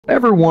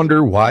Ever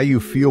wonder why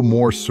you feel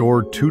more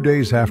sore 2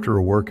 days after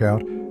a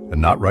workout and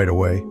not right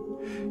away?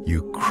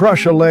 You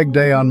crush a leg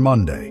day on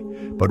Monday,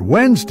 but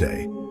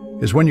Wednesday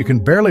is when you can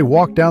barely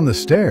walk down the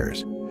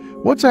stairs.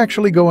 What's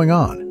actually going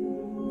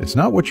on? It's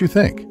not what you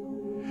think.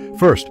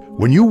 First,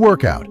 when you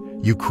work out,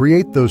 you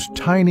create those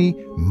tiny,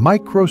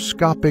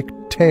 microscopic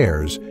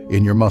tears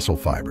in your muscle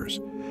fibers.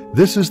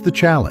 This is the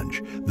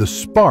challenge, the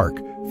spark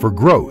for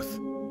growth.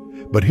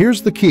 But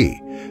here's the key.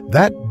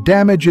 That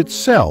damage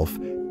itself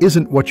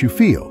isn't what you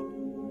feel.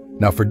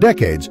 Now, for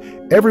decades,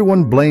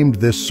 everyone blamed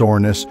this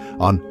soreness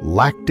on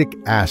lactic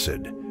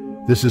acid.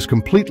 This is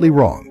completely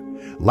wrong.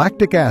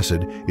 Lactic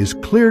acid is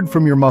cleared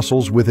from your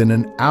muscles within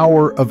an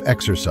hour of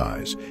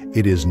exercise.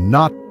 It is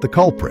not the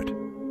culprit.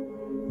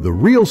 The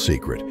real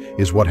secret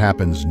is what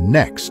happens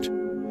next.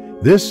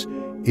 This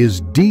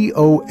is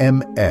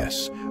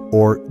DOMS,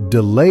 or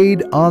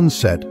delayed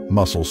onset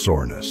muscle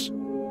soreness.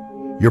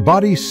 Your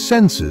body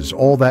senses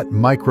all that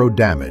micro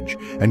damage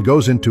and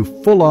goes into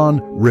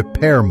full-on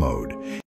repair mode.